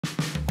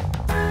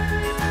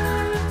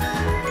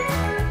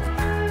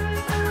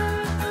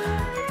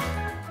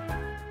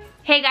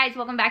Hey guys,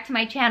 welcome back to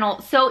my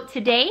channel. So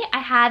today I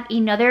have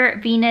another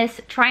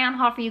Venus try on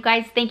haul for you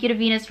guys. Thank you to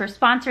Venus for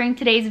sponsoring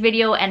today's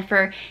video and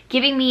for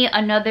giving me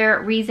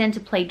another reason to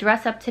play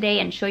dress up today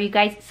and show you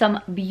guys some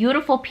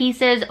beautiful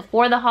pieces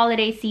for the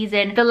holiday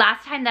season. The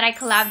last time that I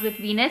collabed with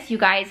Venus, you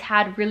guys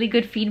had really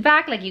good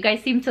feedback. Like, you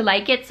guys seem to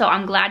like it, so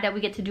I'm glad that we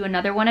get to do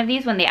another one of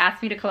these. When they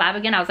asked me to collab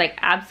again, I was like,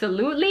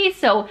 absolutely.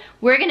 So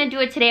we're gonna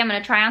do it today. I'm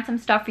gonna try on some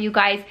stuff for you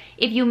guys.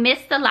 If you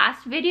missed the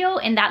last video,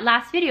 in that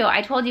last video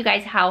I told you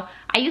guys how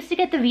I used to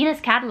get the Venus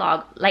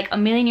catalog like a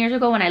million years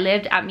ago when I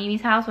lived at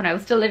Mimi's house, when I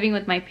was still living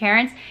with my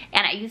parents,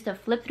 and I used to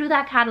flip through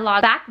that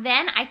catalog. Back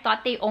then I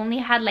thought they only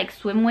had like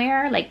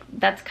swimwear, like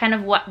that's kind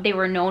of what they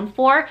were known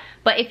for.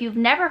 But if you've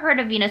never heard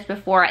of Venus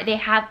before, they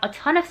have a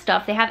ton of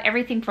stuff. They have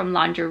everything from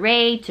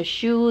lingerie to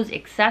shoes,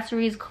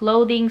 accessories,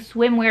 clothing,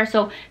 swimwear.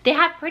 So they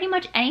have pretty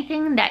much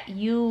anything that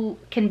you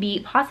can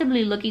be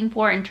possibly looking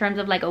for in terms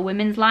of like a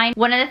women's line.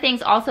 One of the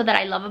things also that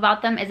I love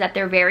about them is that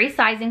they're very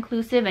size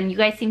inclusive, and you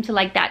guys seem to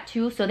like that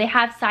too. So they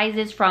have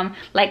sizes from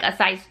like a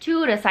size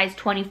 2 to size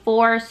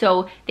 24,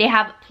 so they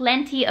have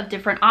plenty of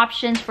different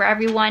options for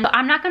everyone. So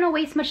I'm not gonna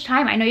waste much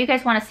time. I know you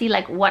guys want to see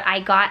like what I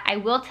got. I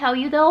will tell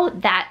you though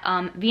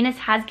that Venus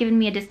has given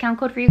me a discount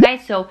code for you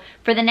guys. So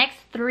for the next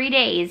 3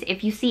 days,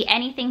 if you see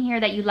anything here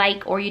that you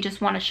like or you just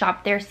want to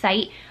shop their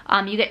site,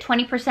 you get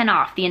 20%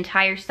 off the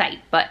entire site.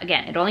 But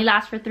again, it only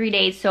lasts for 3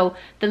 days, so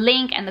the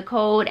link and the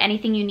code,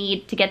 anything you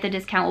need to get the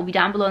discount, will be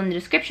down below in the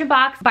description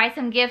box. Buy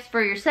some gifts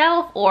for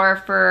yourself or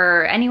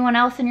for anyone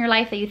else in your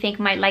life that you think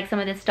might like some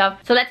of this stuff.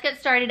 So let's get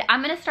started.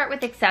 I'm gonna start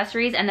with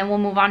accessories and then we'll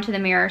move on to the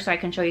mirror so I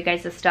can show you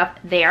guys the stuff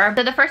there.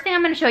 So the first thing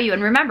I'm gonna show you,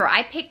 and remember,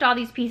 I picked all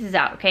these pieces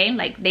out, okay?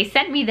 Like, they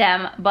sent me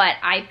them, but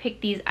I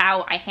picked these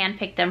out. I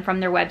handpicked them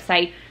from their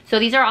website. So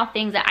these are all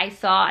things that I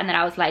saw and that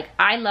I was like,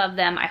 I love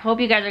them. I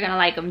hope you guys are gonna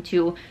like them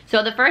too.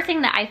 So the first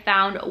thing that I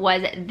found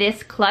was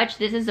this clutch.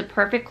 This is a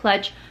perfect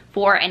clutch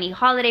for any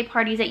holiday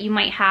parties that you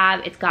might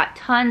have. It's got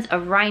tons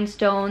of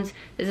rhinestones.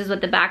 This is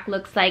what the back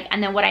looks like.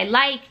 And then what I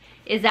like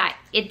is that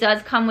it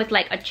does come with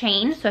like a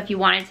chain. So if you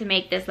wanted to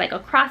make this like a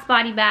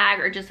crossbody bag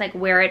or just like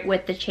wear it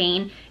with the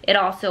chain, it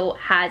also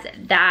has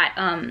that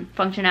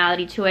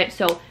functionality to it.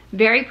 So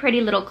very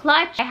pretty little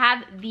clutch. I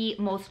have the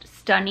most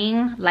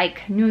stunning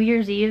like New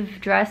Year's Eve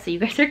dress, so you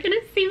guys are gonna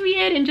see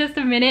me in just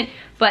a minute,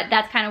 but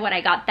that's kind of what I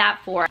got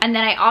that for. And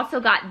then I also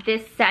got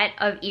this set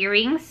of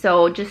earrings,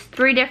 so just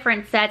 3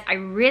 different sets. I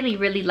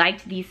really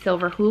liked these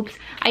silver hoops.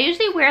 I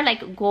usually wear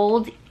like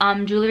gold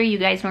jewelry. You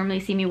guys normally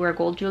see me wear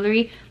gold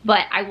jewelry,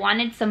 but I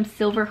wanted some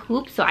silver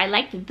hoops, so I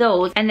liked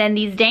those. And then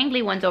these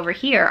dangly ones over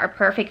here are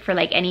perfect for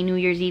like any New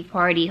Year's Eve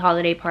party,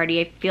 holiday party.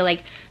 I feel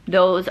like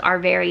those are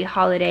very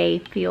holiday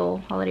feel,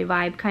 holiday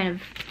vibe kind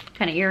of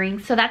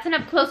earrings. So that's an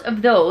up close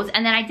of those.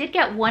 And then I did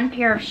get 1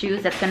 pair of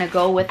shoes that's gonna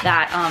go with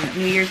that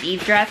New Year's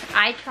Eve dress.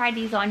 I tried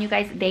these on, you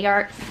guys. They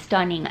are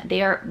stunning.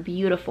 They are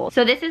beautiful.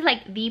 So this is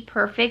like the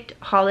perfect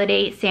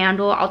holiday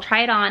sandal. I'll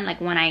try it on like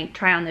when I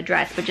try on the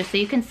dress, but just so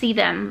you can see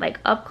them like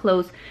up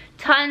close.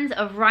 Tons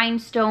of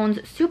rhinestones,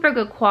 super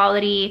good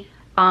quality.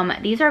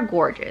 These are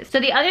gorgeous. So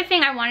the other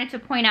thing I wanted to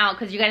point out,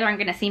 because you guys aren't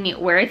gonna see me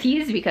wear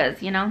these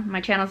because, you know, my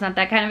channel's not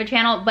that kind of a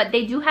channel, but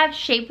they do have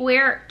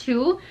shapewear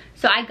too.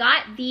 So I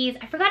got these,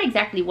 I forgot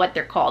exactly what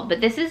they're called, but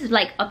this is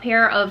like a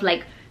pair of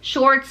like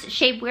shorts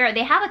shapewear.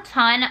 They have a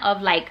ton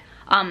of like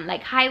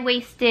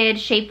high-waisted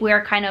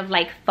shapewear, kind of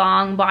like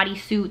thong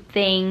bodysuit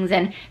things,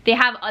 and they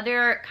have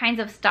other kinds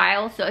of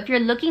styles. So if you're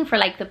looking for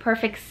like the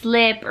perfect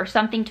slip or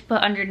something to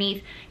put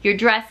underneath your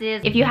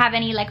dresses, if you have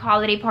any like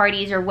holiday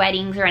parties or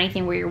weddings or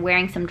anything where you're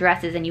wearing some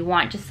dresses and you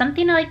want just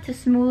something to like to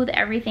smooth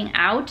everything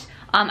out,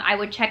 I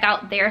would check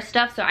out their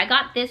stuff. So I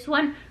got this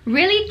one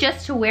really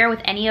just to wear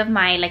with any of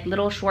my like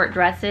little short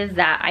dresses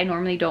that I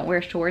normally don't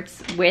wear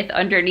shorts with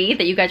underneath,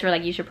 that you guys were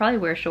like, you should probably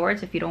wear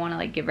shorts if you don't want to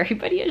like give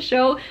everybody a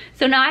show.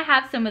 So now I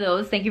have some of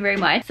those. Thank you very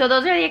much. So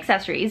those are the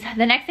accessories.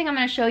 The next thing I'm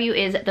going to show you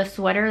is the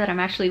sweater that I'm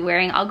actually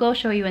wearing. I'll go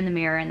show you in the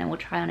mirror and then we'll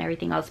try on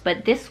everything else.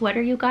 But this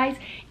sweater, you guys,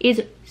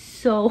 is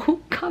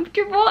so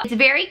comfortable. It's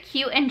very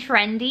cute and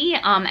trendy,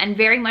 and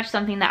very much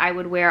something that I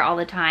would wear all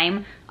the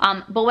time.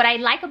 But what I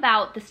like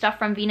about the stuff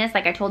from Venus,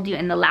 like I told you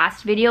in the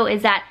last video,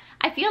 is that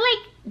I feel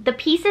like the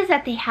pieces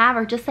that they have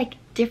are just like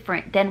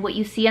different than what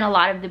you see in a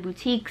lot of the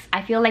boutiques.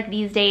 I feel like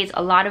these days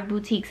a lot of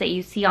boutiques that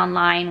you see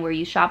online, where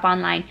you shop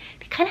online,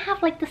 they kind of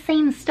have like the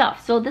same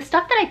stuff. So the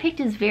stuff that I picked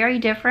is very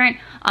different,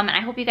 and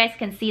I hope you guys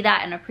can see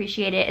that and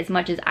appreciate it as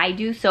much as I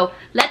do. So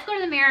let's go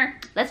to the mirror,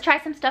 let's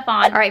try some stuff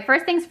on. All right,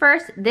 first things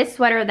first, this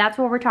sweater, that's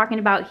what we're talking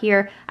about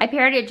here. I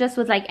paired it just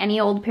with like any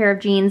old pair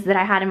of jeans that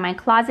I had in my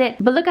closet,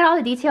 but look at all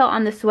the detail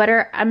on the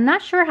sweater. I'm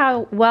not sure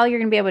how well you're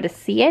gonna be able to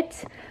see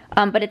it,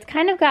 but it's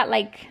kind of got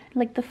like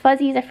the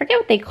fuzzies. I forget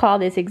what they call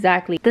this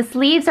exactly. The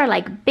sleeves are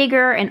like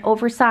bigger and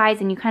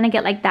oversized, and you kind of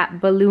get like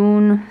that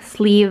balloon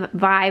sleeve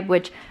vibe,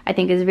 which I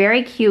think is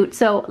very cute.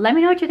 So let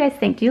me know what you guys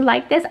think. Do you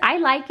like this? I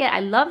like it.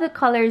 I love the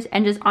colors,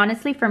 and just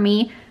honestly for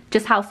me,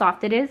 just how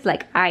soft it is,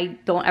 like I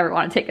don't ever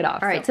want to take it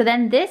off. All right, so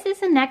then this is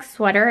the next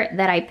sweater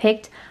that I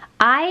picked.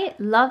 I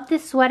love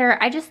this sweater.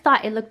 I just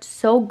thought it looked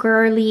so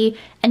girly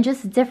and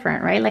just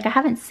different, right? Like I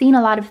haven't seen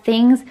a lot of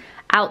things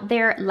out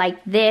there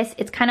like this.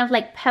 It's kind of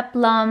like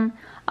peplum.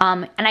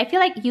 And I feel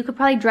like you could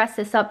probably dress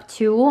this up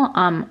too,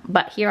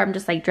 but here I'm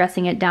just like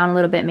dressing it down a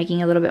little bit, making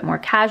it a little bit more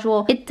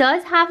casual. It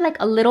does have like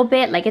a little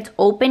bit, like it's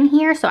open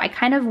here, so I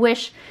kind of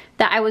wish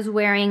that I was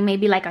wearing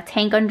maybe like a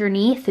tank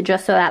underneath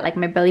just so that like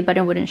my belly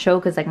button wouldn't show,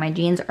 because like my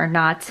jeans are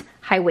not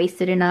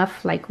high-waisted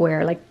enough, like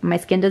where like my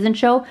skin doesn't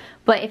show.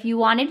 But if you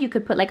wanted, you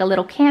could put like a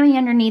little cami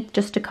underneath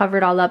just to cover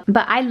it all up.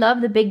 But I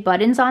love the big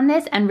buttons on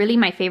this, and really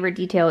my favorite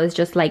detail is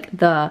just like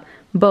the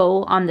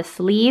bow on the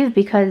sleeve,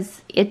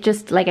 because it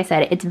just, like I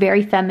said, it's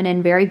very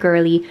feminine, very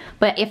girly.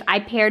 But if I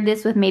paired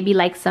this with maybe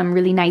like some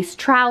really nice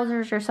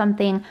trousers or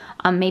something,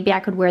 maybe I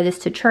could wear this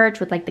to church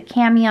with like the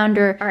cami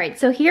under. All right,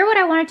 so here what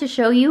I wanted to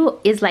show you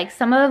is like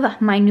some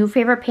of my new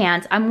favorite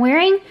pants. I'm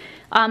wearing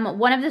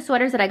one of the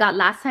sweaters that I got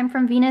last time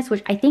from Venus,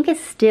 which I think is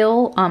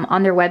still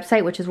on their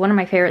website, which is one of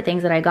my favorite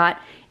things that I got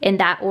in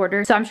that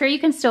order. So I'm sure you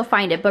can still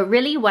find it, but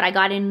really what I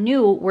got in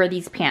new were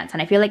these pants.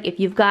 And I feel like if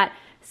you've got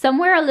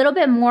somewhere a little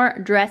bit more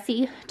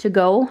dressy to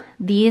go,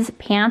 these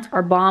pants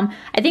are bomb.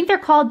 I think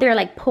they're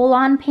like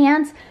pull-on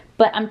pants,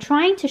 but I'm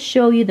trying to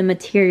show you the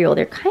material.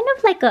 They're kind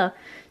of like a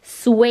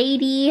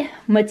suede-y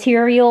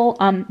material.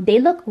 They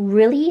look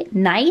really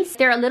nice.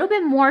 They're a little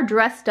bit more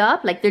dressed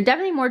up, like they're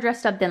definitely more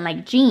dressed up than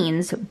like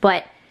jeans,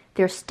 but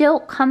they're still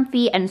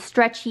comfy and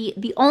stretchy.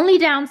 The only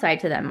downside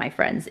to them, my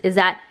friends, is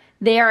that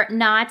they are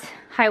not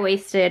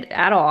high-waisted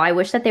at all. I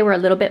wish that they were a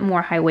little bit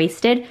more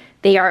high-waisted.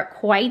 They are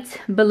quite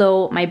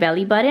below my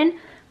belly button,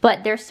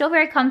 but they're still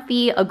very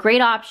comfy, a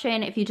great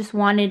option if you just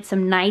wanted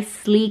some nice,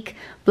 sleek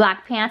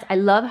black pants. I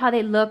love how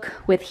they look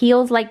with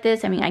heels like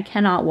this. I mean, I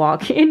cannot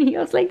walk in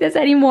heels like this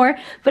anymore,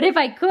 but if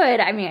I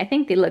could, I mean, I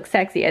think they look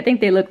sexy. I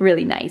think they look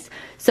really nice.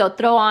 So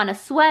throw on a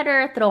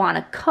sweater, throw on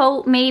a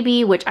coat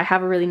maybe, which I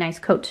have a really nice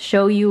coat to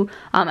show you.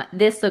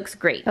 This looks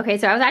great. Okay,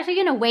 so I was actually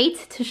gonna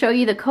wait to show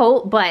you the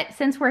coat, but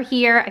since we're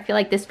here, I feel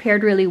like this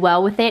paired really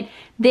well with it.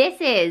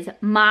 This is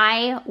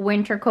my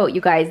winter coat,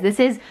 you guys. This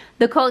is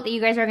the coat that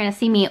you guys are gonna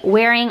see me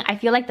wearing. I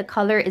feel like the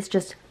color is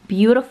just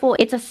beautiful.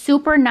 It's a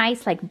super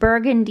nice like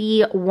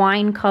burgundy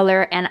wine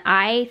color, and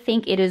I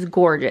think it is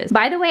gorgeous.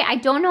 By the way, I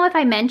don't know if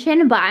I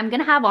mentioned, but I'm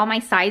gonna have all my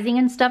sizing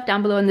and stuff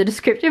down below in the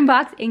description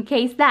box in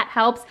case that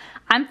helps.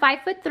 I'm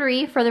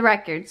 5'3" for the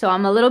record, so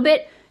I'm a little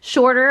bit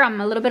shorter.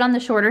 I'm a little bit on the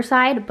shorter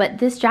side, but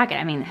this jacket,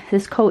 I mean,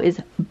 this coat is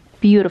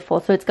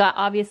beautiful. So it's got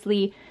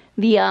obviously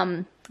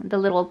the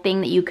little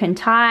thing that you can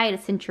tie to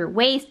cinch your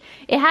waist.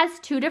 It has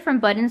two different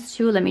buttons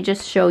too. Let me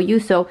just show you.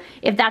 So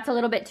if that's a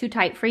little bit too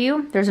tight for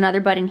you, there's another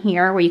button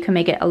here where you can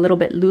make it a little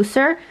bit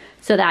looser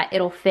so that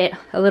it'll fit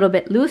a little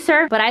bit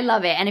looser. But I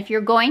love it. And if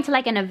you're going to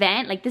like an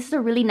event, like this is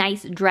a really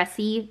nice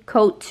dressy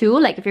coat too.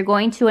 Like if you're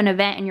going to an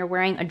event and you're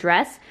wearing a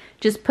dress,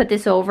 just put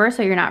this over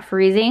so you're not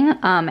freezing,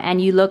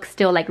 and you look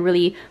still like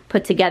really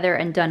put together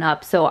and done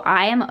up. So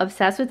I am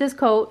obsessed with this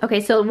coat. Okay,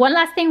 so one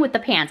last thing with the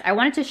pants. I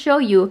wanted to show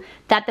you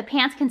that the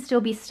pants can still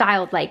be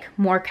styled like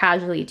more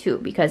casually too,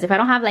 because if I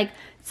don't have like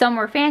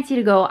somewhere fancy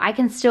to go, I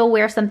can still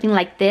wear something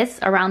like this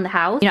around the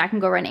house. You know, I can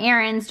go run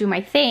errands, do my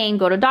thing,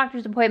 go to a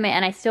doctor's appointment,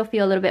 and I still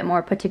feel a little bit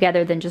more put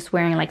together than just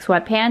wearing like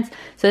sweatpants.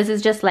 So this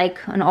is just like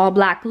an all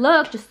black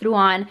look, just threw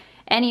on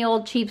any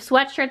old cheap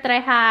sweatshirt that I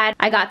had.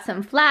 I got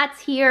some flats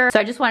here. So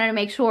I just wanted to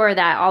make sure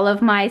that all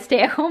of my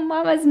stay-at-home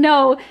mamas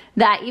know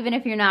that even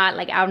if you're not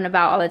like out and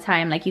about all the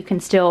time, like you can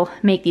still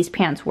make these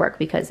pants work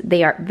because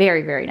they are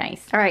very, very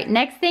nice. All right,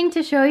 next thing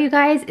to show you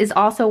guys is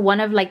also one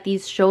of like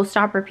these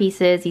showstopper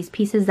pieces, these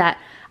pieces that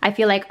I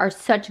feel like are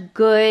such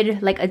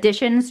good like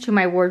additions to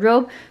my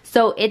wardrobe.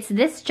 So it's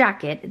this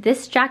jacket.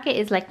 This jacket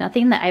is like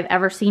nothing that I've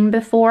ever seen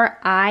before.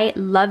 I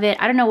love it.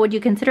 I don't know, would you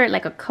consider it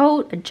like a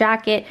coat, a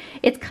jacket?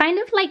 It's kind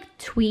of like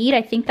tweed.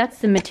 I think that's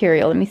the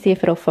material. Let me see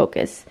if it'll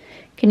focus.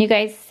 Can you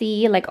guys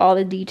see like all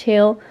the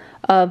detail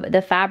of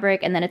the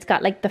fabric? And then it's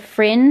got like the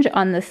fringe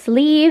on the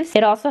sleeves.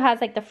 It also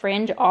has like the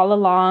fringe all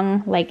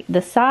along like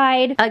the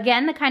side.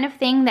 Again, the kind of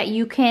thing that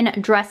you can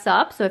dress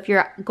up. So if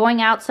you're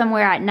going out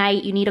somewhere at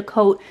night, you need a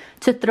coat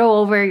to throw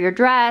over your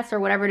dress or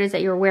whatever it is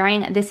that you're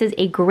wearing, this is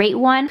a great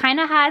one. Kind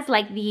of has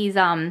like these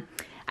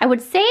I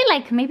would say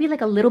like maybe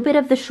like a little bit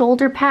of the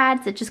shoulder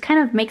pads. It just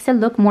kind of makes it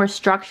look more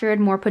structured,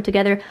 more put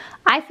together.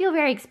 I feel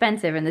very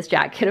expensive in this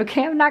jacket,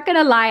 okay? I'm not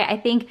gonna lie. I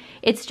think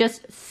it's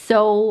just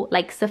so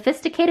like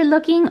sophisticated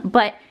looking,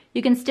 but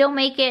you can still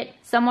make it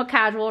somewhat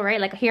casual,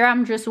 right? Like here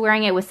I'm just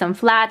wearing it with some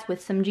flats,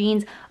 with some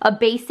jeans, a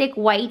basic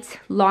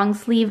white long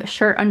sleeve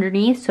shirt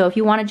underneath. So if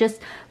you wanna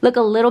just look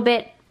a little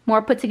bit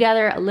more put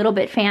together, a little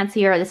bit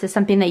fancier, this is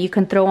something that you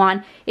can throw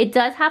on. It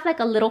does have like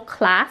a little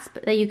clasp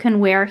that you can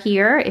wear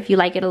here if you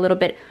like it a little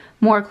bit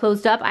more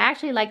closed up. I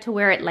actually like to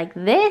wear it like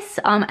this,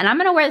 and I'm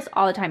gonna wear this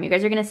all the time. You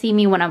guys are gonna see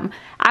me when I'm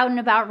out and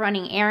about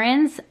running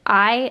errands.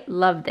 I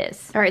love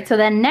this. All right, so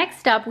then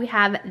next up we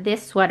have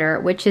this sweater,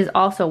 which is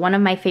also one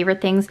of my favorite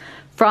things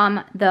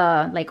from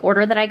the like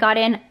order that I got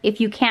in.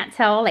 If you can't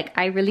tell, like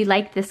I really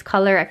like this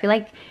color. I feel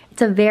like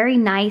It's a very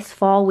nice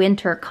fall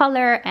winter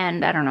color,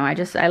 and I don't know,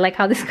 I like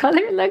how this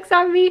color looks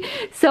on me.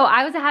 So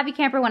I was a happy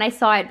camper when I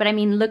saw it, but I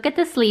mean, look at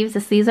the sleeves. The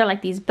sleeves are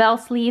like these bell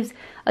sleeves.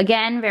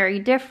 Again, very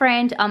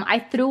different. I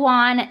threw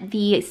on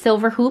the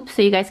silver hoops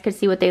so you guys could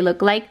see what they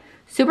look like.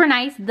 Super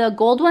nice. The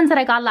gold ones that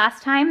I got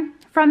last time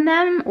from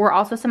them were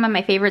also some of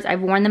my favorites.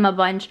 I've worn them a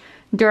bunch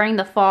during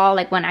the fall,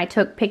 like when I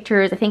took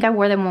pictures. I think I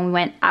wore them when we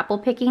went apple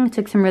picking,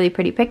 took some really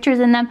pretty pictures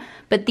in them.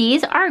 But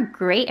these are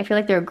great. I feel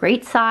like they're a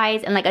great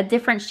size and like a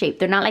different shape.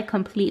 They're not like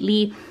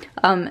completely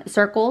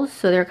circles,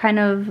 so they're kind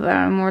of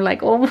more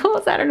like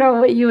ovals. I don't know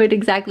what you would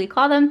exactly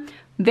call them.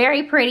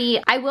 Very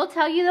pretty. I will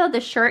tell you though, the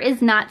shirt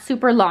is not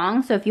super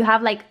long, so if you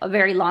have like a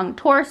very long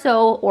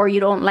torso or you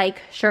don't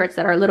like shirts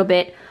that are a little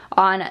bit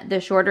on the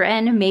shorter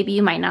end, maybe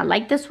you might not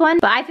like this one,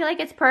 but I feel like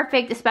it's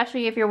perfect,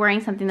 especially if you're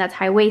wearing something that's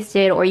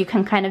high-waisted, or you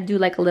can kind of do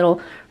like a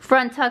little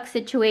front tuck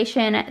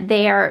situation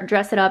there,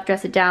 dress it up,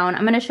 dress it down.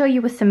 I'm gonna show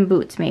you with some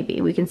boots. Maybe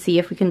we can see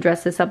if we can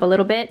dress this up a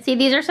little bit. See,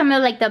 these are some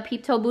of like the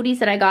peep toe booties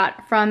that I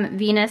got from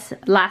Venus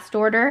last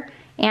order,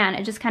 and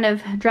it just kind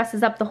of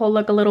dresses up the whole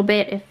look a little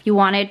bit if you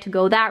wanted to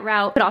go that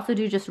route. You could also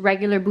do just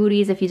regular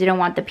booties if you didn't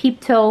want the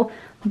peep toe,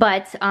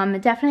 but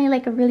definitely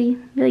like a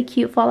really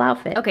cute fall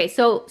outfit. Okay,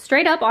 so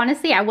straight up,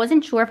 honestly, I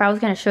wasn't sure if I was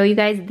gonna show you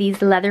guys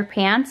these leather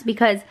pants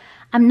because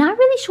I'm not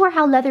really sure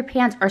how leather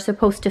pants are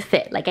supposed to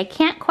fit. Like, I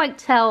can't quite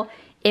tell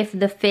if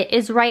the fit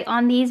is right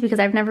on these because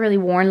I've never really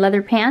worn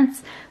leather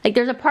pants. Like,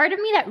 there's a part of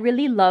me that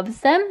really loves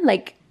them.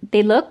 Like,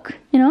 they look,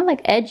 you know,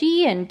 like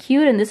edgy and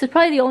cute, and this is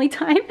probably the only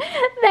time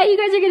that you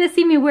guys are gonna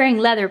see me wearing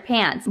leather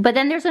pants. But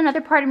then there's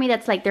another part of me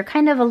that's like, they're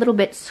kind of a little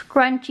bit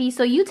scrunchy.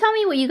 So you tell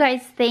me what you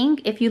guys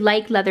think, if you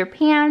like leather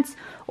pants,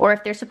 or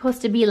if they're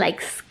supposed to be like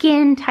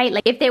skin tight.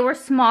 Like, if they were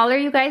smaller,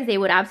 you guys, they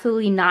would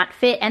absolutely not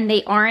fit, and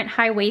they aren't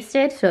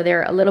high-waisted, so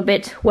they're a little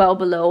bit well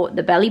below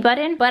the belly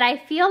button. But I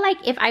feel like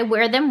if I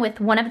wear them with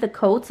one of the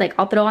coats, like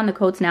I'll throw on the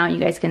coats now and you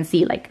guys can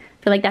see, like,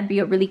 I feel like that'd be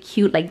a really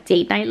cute like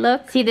date night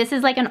look. See, this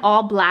is like an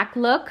all black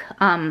look.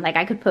 Like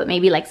I could put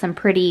maybe like some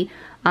pretty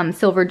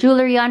silver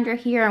jewelry under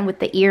here, and with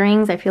the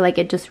earrings, I feel like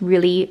it just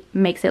really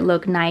makes it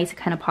look nice. It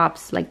kind of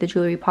pops, like the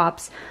jewelry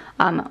pops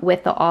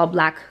with the all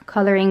black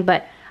coloring.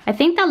 But I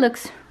think that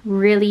looks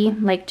really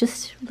like,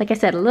 just like I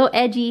said, a little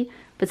edgy,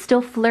 but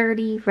still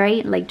flirty,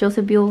 right? Like,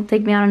 Joseph Buell,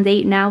 take me out on a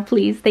date now,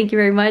 please. Thank you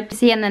very much.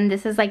 See, and then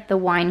this is like the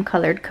wine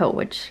colored coat,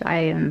 which I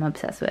am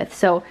obsessed with.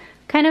 So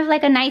kind of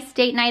like a nice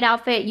date night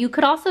outfit. You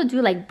could also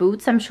do like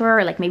boots, I'm sure,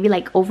 or like maybe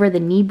like over the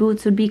knee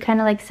boots would be kind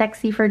of like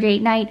sexy for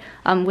date night.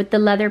 With the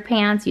leather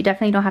pants, you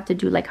definitely don't have to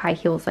do like high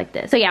heels like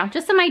this. So yeah,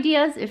 just some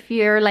ideas if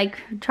you're like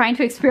trying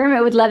to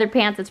experiment with leather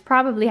pants. It's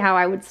probably how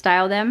I would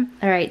style them.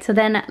 All right, so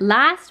then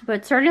last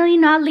but certainly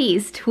not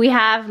least, we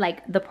have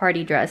like the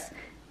party dress.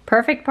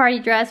 Perfect party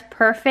dress,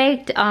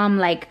 perfect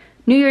like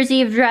New Year's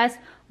Eve dress.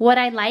 What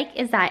I like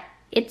is that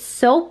it's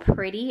so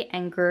pretty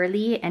and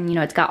girly, and you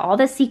know, it's got all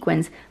the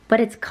sequins,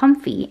 but it's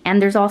comfy,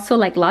 and there's also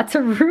like lots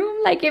of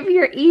room. Like, if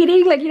you're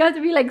eating, like, you don't have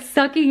to be like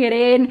sucking it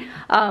in.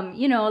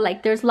 You know,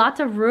 like, there's lots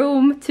of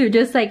room to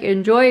just like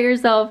enjoy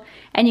yourself,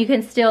 and you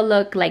can still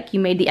look like you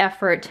made the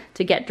effort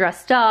to get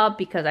dressed up,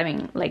 because I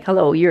mean, like,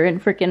 hello, you're in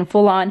freaking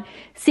full-on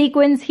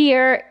sequins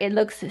here. It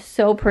looks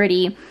so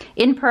pretty.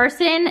 In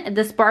person,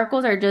 the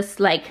sparkles are just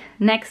like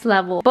next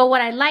level. But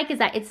what I like is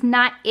that it's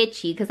not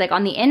itchy, because like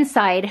on the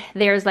inside,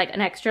 there's like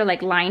an extra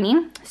like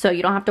lining, so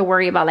you don't have to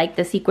worry about like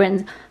the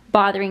sequins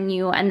bothering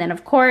you. And then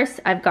of course,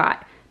 I've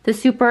got the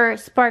super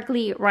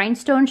sparkly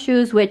rhinestone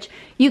shoes, which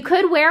you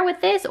could wear with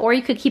this, or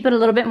you could keep it a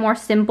little bit more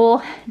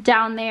simple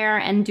down there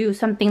and do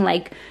something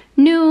like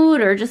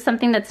nude, or just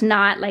something that's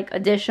not like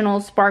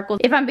additional sparkles.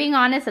 If I'm being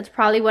honest, that's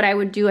probably what I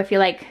would do. I feel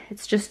like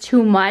it's just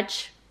too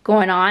much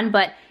going on.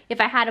 But if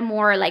I had a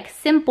more like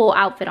simple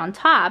outfit on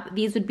top,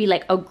 these would be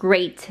like a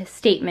great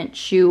statement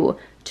shoe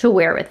to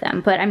wear with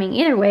them. But I mean,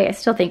 either way, I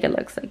still think it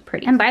looks like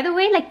pretty. And by the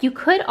way, like, you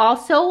could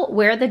also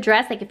wear the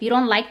dress, like if you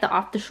don't like the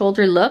off the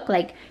shoulder look,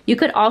 like you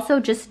could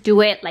also just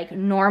do it like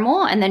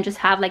normal, and then just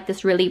have like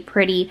this really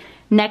pretty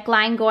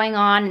neckline going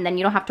on, and then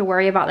you don't have to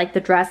worry about like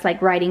the dress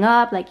like riding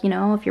up, like, you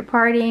know, if you're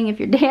partying, if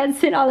you're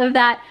dancing, all of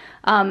that.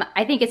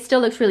 I think it still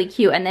looks really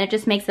cute, and then it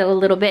just makes it a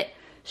little bit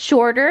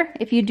shorter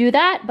if you do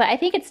that, but I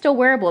think it's still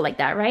wearable like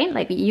that, right?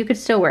 Like, you could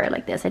still wear it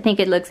like this. I think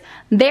it looks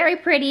very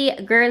pretty,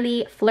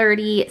 girly,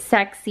 flirty,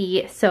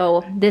 sexy.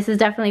 So this is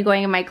definitely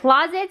going in my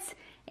closets,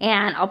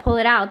 and I'll pull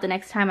it out the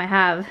next time I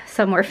have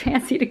somewhere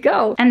fancy to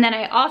go. And then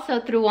I also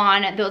threw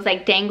on those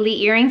like dangly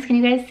earrings. Can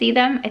you guys see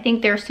them? I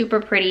think they're super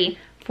pretty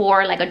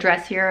for like a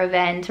dressier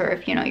event, or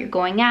if, you know, you're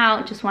going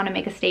out, just want to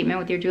make a statement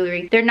with your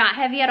jewelry. They're not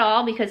heavy at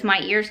all, because my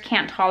ears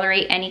can't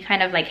tolerate any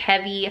kind of like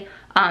heavy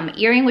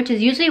earring, which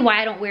is usually why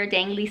I don't wear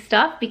dangly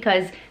stuff,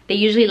 because they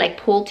usually like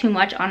pull too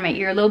much on my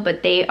earlobe.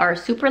 But they are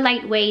super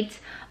lightweight.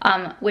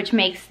 which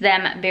makes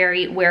them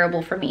very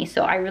wearable for me.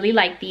 So I really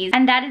like these.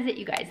 And that is it,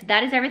 you guys.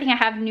 That is everything I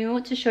have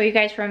new to show you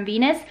guys from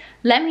Venus.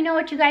 Let me know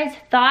what you guys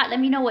thought. Let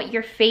me know what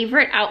your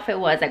favorite outfit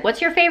was. Like,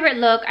 what's your favorite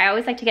look? I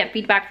always like to get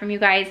feedback from you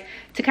guys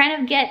to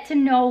kind of get to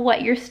know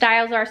what your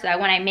styles are, so that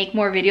when I make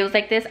more videos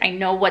like this, I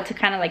know what to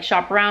kind of like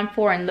shop around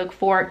for and look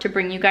for to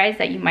bring you guys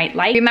that you might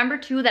like. Remember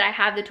too that I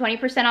have the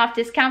 20% off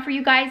discount for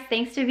you guys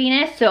thanks to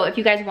Venus. So if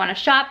you guys want to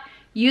shop,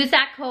 use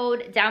that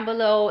code down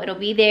below. It'll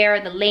be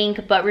there, the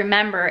link, but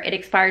remember, it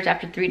expires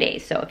after 3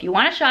 days. So if you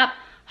want to shop,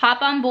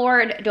 hop on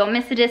board, don't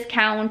miss the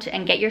discount,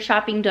 and get your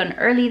shopping done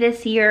early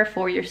this year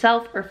for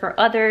yourself or for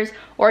others,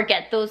 or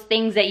get those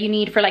things that you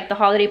need for like the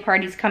holiday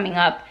parties coming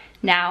up.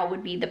 Now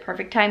would be the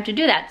perfect time to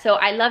do that. So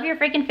I love your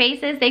freaking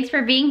faces. Thanks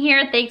for being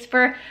here. Thanks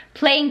for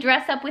playing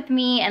dress up with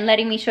me and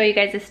letting me show you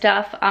guys this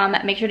stuff.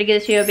 Make sure to give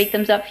this video a big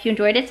thumbs up if you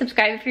enjoyed it.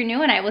 Subscribe if you're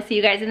new, and I will see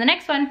you guys in the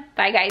next one.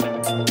 Bye,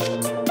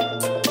 guys.